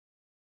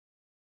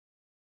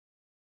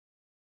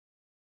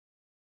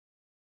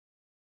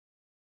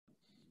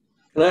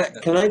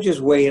Can I just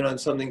weigh in on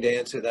something to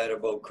answer that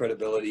about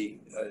credibility,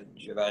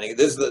 Giovanni?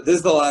 This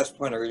is the last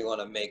point I really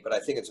want to make, but I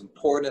think it's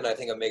important, and I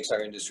think it makes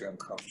our industry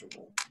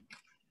uncomfortable.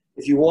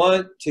 If you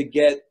want to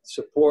get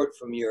support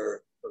from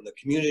the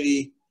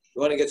community,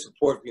 you want to get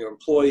support from your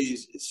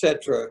employees,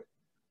 etc.,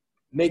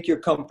 make your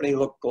company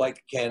look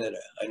like Canada.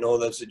 I know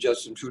that's a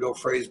Justin Trudeau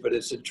phrase, but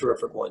it's a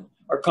terrific one.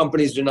 Our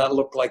companies do not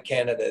look like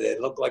Canada. They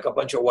look like a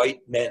bunch of white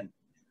men,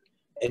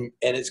 and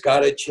it's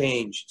got to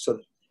change. So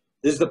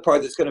this is the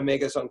part that's going to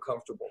make us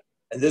uncomfortable.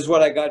 And this is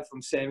what I got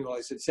from Samuel.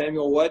 I said,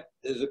 Samuel,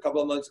 this is a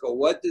couple of months ago,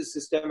 what is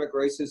systemic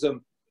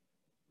racism?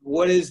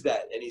 What is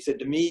that? And he said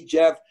to me,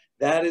 Geoff,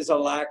 that is a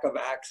lack of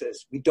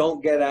access. We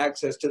don't get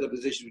access to the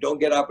position. We don't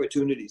get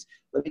opportunities.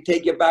 Let me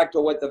take you back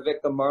to what the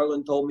victim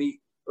Marlon told me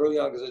early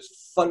on, because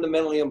it's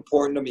fundamentally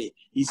important to me.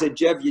 He said,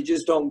 Geoff, you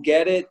just don't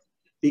get it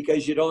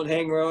because you don't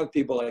hang around with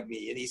people like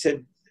me. And he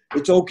said,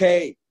 it's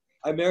okay.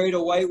 I married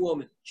a white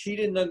woman. She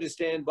didn't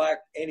understand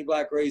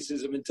anti-black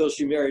racism until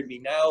she married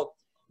me.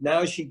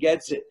 Now she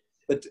gets it.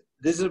 But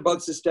this is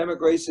about systemic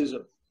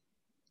racism.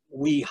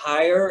 We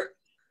hire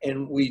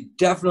and we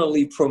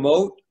definitely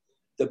promote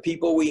the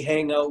people we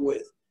hang out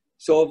with.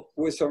 So if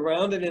we're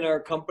surrounded in our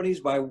companies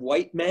by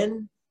white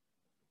men,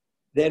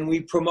 then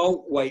we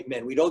promote white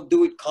men. We don't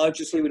do it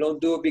consciously. We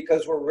don't do it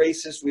because we're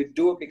racist. We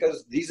do it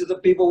because these are the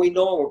people we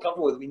know and we're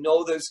comfortable with. We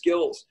know their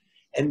skills.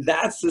 And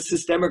that's the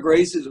systemic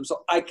racism.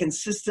 So I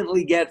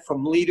consistently get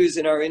from leaders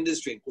in our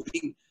industry,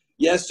 including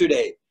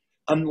yesterday,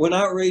 we're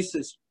not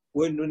racist.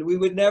 We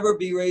would never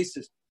be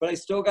racist, but I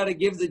still got to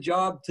give the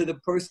job to the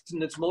person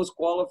that's most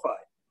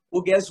qualified.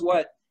 Well, guess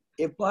what?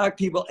 If black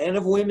people and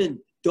if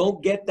women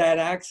don't get that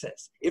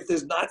access, if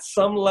there's not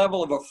some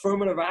level of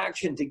affirmative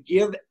action to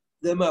give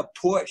them a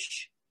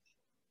push,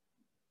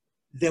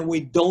 then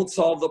we don't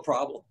solve the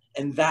problem.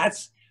 And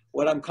that's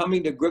what I'm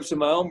coming to grips in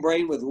my own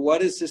brain with.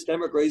 What is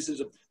systemic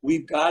racism?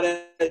 We've got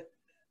to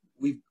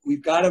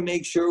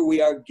make sure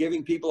we are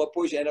giving people a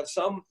push. And if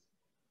some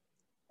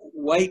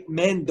white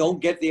men don't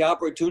get the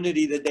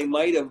opportunity that they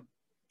might have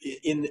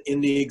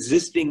in the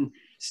existing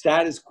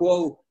status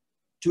quo,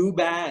 too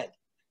bad.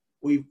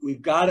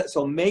 We've got it.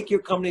 So make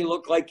your company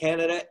look like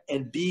Canada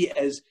and be,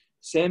 as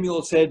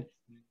Samuel said,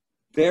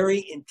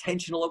 very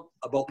intentional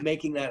about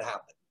making that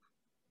happen.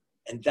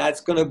 And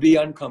that's going to be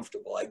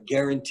uncomfortable. I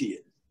guarantee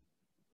it.